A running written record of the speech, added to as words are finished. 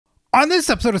On this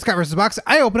episode of Scott vs. Box,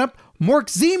 I open up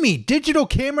Moreximi, digital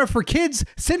camera for kids,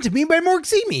 sent to me by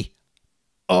Moreximi.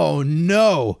 Oh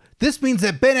no, this means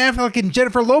that Ben Affleck and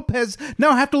Jennifer Lopez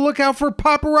now have to look out for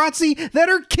paparazzi that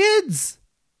are kids.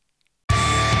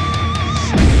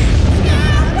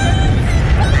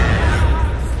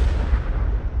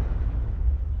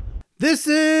 This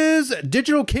is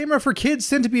digital camera for kids,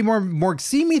 sent to be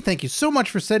Moreximi. Thank you so much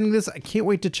for sending this. I can't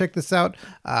wait to check this out.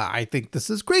 I think this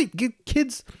is great. Get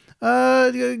kids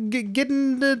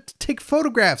getting to take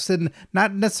photographs and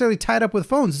not necessarily tied up with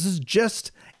phones. This is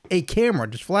just a camera,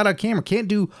 just flat out camera. Can't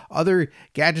do other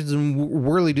gadgets and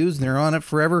whirly-doos, and they're on it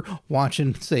forever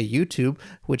watching, say, YouTube,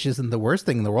 which isn't the worst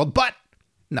thing in the world, but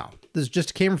no, this is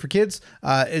just a camera for kids.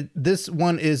 This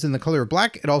one is in the color of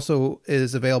black. It also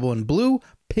is available in blue,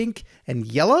 pink, and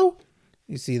yellow.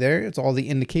 You see there, it's all the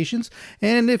indications.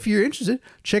 And if you're interested,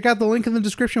 check out the link in the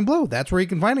description below. That's where you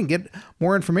can find and get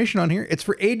more information on here. It's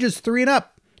for ages 3 and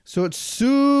up, so it's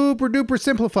super duper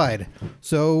simplified.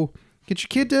 So get your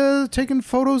kid taking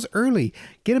photos early.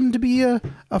 Get him to be a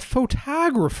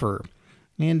photographer.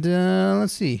 And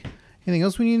let's see, anything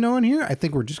else we need to know in here? I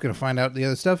think we're just going to find out the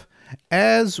other stuff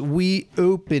as we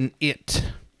open it.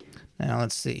 Now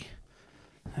let's see,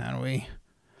 how do we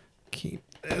keep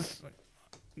this?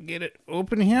 Get it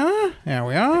open here. There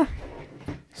we are.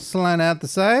 Slide out the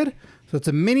side. So it's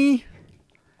a mini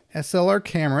SLR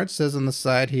camera. It says on the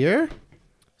side here.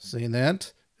 See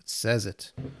that? It says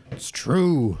it. It's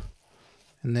true.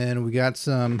 And then we got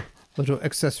some little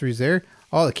accessories there.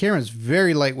 Oh, the camera is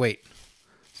very lightweight.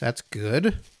 So that's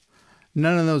good.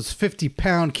 None of those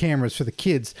 50-pound cameras for the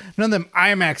kids. None of them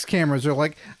IMAX cameras are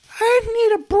like, I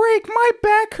need a break. My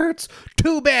back hurts.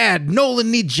 Too bad. Nolan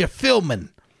needs you filming.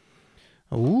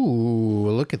 Ooh,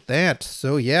 look at that.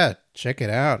 So yeah, check it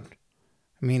out.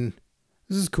 I mean,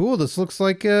 this is cool. This looks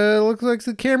like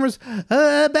the cameras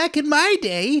back in my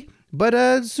day,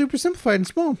 but super simplified and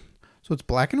small. So it's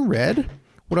black and red.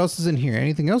 What else is in here?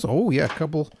 Anything else? Oh yeah, a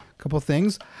couple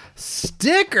things.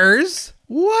 Stickers?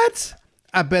 What?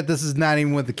 I bet this is not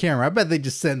even with the camera. I bet they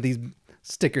just sent these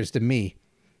stickers to me.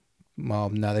 Well,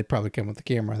 no, they probably come with the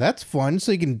camera. That's fun.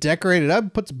 So you can decorate it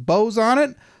up, put some bows on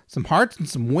it, some hearts and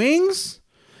some wings.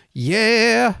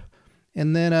 Yeah.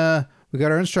 And then we got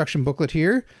our instruction booklet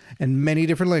here in many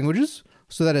different languages,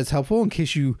 so that is helpful in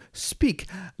case you speak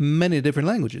many different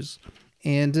languages.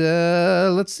 And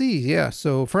let's see. Yeah,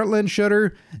 so front lens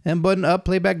shutter, M button up,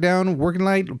 playback down, working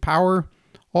light, power,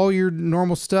 all your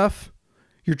normal stuff.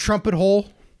 Your trumpet hole.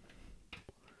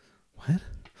 What?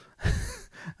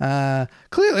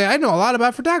 Clearly, I know a lot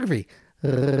about photography.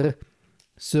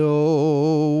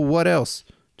 So what else?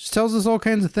 Just tells us all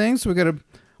kinds of things. So we got to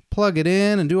plug it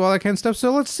in and do all that kind of stuff.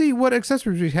 So let's see what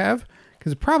accessories we have,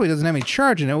 because it probably doesn't have any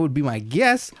charge in it, would be my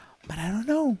guess, but I don't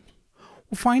know.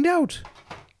 We'll find out.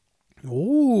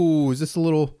 Oh, is this a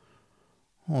little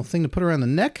thing to put around the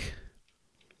neck?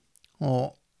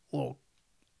 Little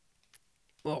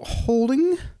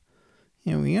holding.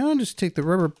 Here we are. Just take the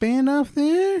rubber band off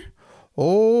there.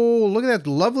 Oh, look at that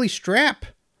lovely strap.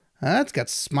 It's got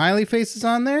smiley faces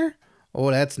on there. Oh,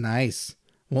 that's nice.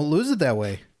 Won't lose it that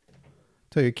way.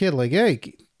 Tell your kid, like, hey,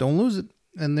 don't lose it.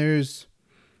 And there's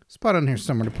a spot on here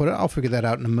somewhere to put it. I'll figure that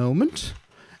out in a moment.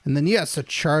 And then, yes, a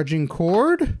charging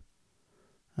cord.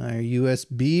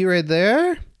 USB right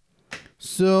there.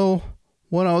 So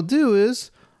what I'll do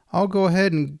is I'll go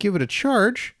ahead and give it a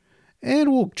charge, and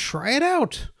we'll try it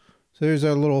out. So there's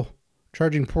our little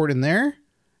charging port in there.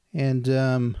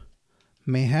 And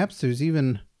mayhaps there's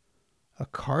even a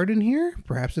card in here,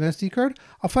 perhaps an SD card.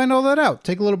 I'll find all that out.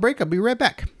 Take a little break. I'll be right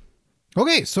back.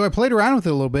 Okay, so I played around with it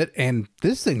a little bit, and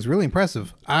this thing's really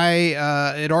impressive.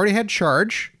 It already had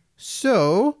charge,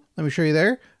 so let me show you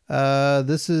there.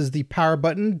 This is the power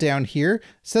button down here. It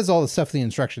says all the stuff in the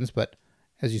instructions, but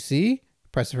as you see,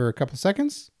 press it for a couple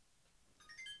seconds.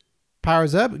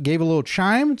 Powers up, gave a little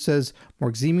chime. It says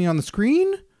Moreximi on the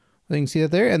screen. You can see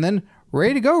that there, and then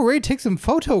ready to go, ready to take some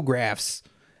photographs.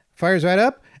 Fires right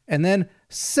up, and then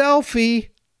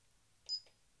selfie.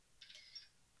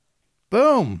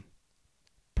 Boom.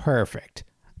 Perfect.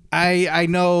 I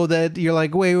know that you're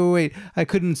like, wait, I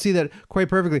couldn't see that quite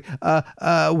perfectly.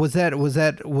 Was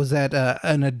that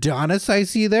an Adonis I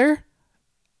see there?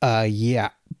 Yeah,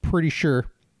 pretty sure.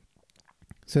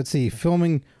 So let's see,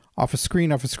 filming off a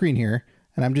screen here,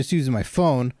 and I'm just using my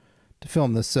phone to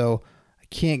film this, so I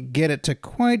can't get it to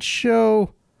quite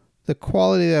show the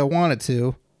quality that I want it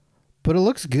to, but it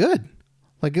looks good.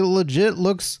 Like, it legit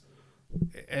looks,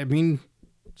 I mean,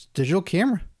 it's a digital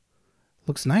camera.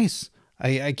 Looks nice.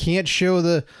 I can't show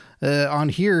the on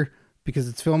here because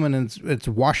it's filming and it's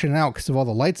washing out because of all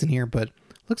the lights in here, but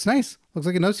Looks nice. Looks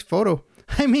like a nice photo.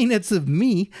 I mean, it's of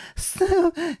me.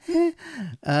 So,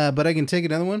 but I can take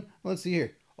another one. Let's see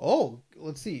here. Oh,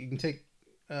 let's see. You can take,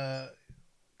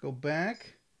 go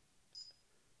back.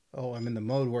 Oh, I'm in the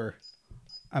mode where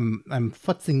I'm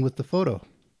futzing with the photo.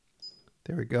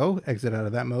 There we go. Exit out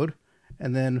of that mode.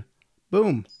 And then,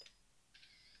 boom.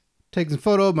 Take some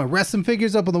photo of my wrestling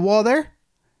figures up on the wall there.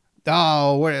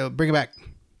 Oh, bring it back.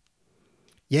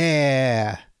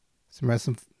 Yeah. Some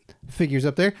wrestling figures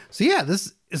up there. So yeah,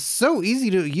 this is so easy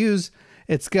to use.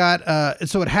 It's got,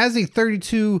 so it has a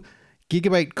 32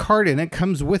 gigabyte card in it.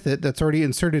 Comes with it. That's already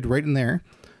inserted right in there.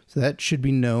 So that should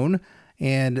be known.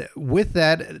 And with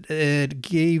that, it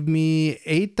gave me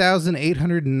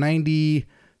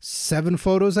 8,897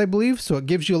 photos, I believe. So it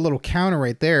gives you a little counter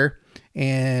right there.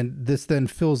 And this then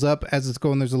fills up as it's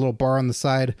going. There's a little bar on the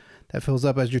side that fills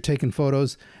up as you're taking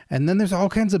photos. And then there's all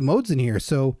kinds of modes in here.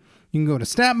 So you can go to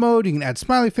snap mode. You can add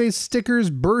smiley face, stickers,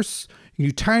 bursts. You can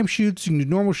do time shoots. You can do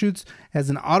normal shoots. It has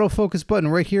an autofocus button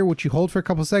right here, which you hold for a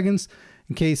couple seconds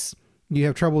in case you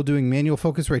have trouble doing manual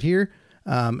focus right here.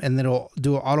 And then it'll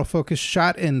do an autofocus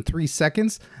shot in 3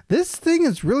 seconds. This thing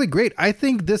is really great. I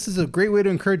think this is a great way to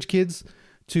encourage kids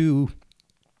to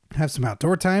have some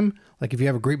outdoor time. Like if you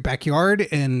have a great backyard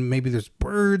and maybe there's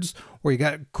birds or you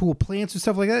got cool plants or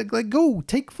stuff like that, like go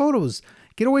take photos,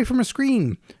 get away from a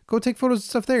screen, go take photos and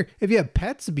stuff there. If you have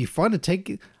pets, it'd be fun to take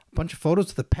a bunch of photos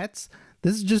of the pets.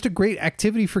 This is just a great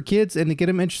activity for kids and to get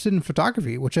them interested in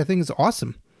photography, which I think is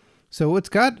awesome. So it's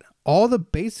got all the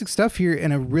basic stuff here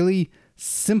in a really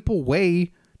simple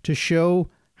way to show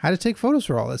how to take photos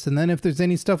for all this. And then if there's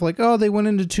any stuff like, oh, they went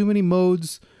into too many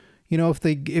modes, you know, if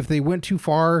they went too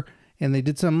far and they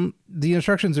did the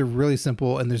instructions are really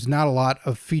simple and there's not a lot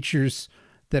of features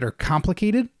that are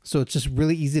complicated. So it's just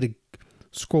really easy to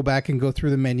scroll back and go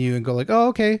through the menu and go like, oh,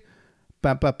 okay,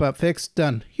 fix,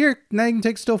 done. Here, now you can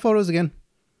take still photos again.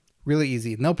 Really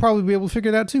easy. And they'll probably be able to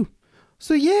figure it out too.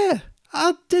 So yeah,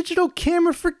 a digital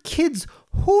camera for kids.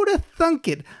 Who'd have thunk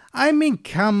it? I mean,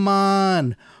 come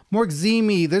on.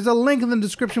 Moreximi, there's a link in the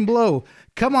description below.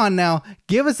 Come on now,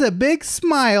 give us a big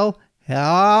smile.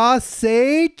 Ah,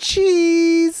 say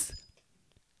cheese.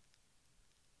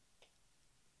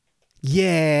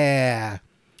 Yeah.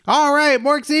 All right,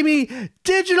 Moreximi,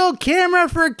 digital camera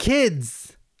for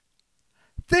kids.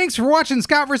 Thanks for watching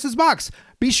Scott vs. Box.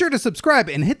 Be sure to subscribe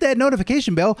and hit that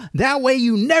notification bell. That way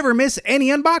you never miss any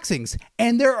unboxings.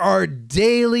 And there are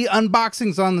daily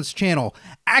unboxings on this channel.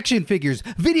 Action figures,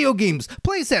 video games,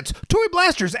 playsets, toy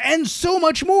blasters, and so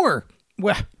much more.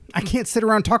 Well, I can't sit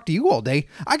around and talk to you all day.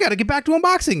 I gotta get back to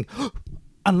unboxing.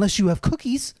 Unless you have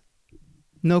cookies.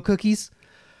 No cookies?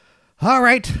 All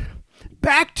right,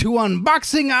 back to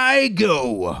unboxing I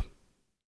go.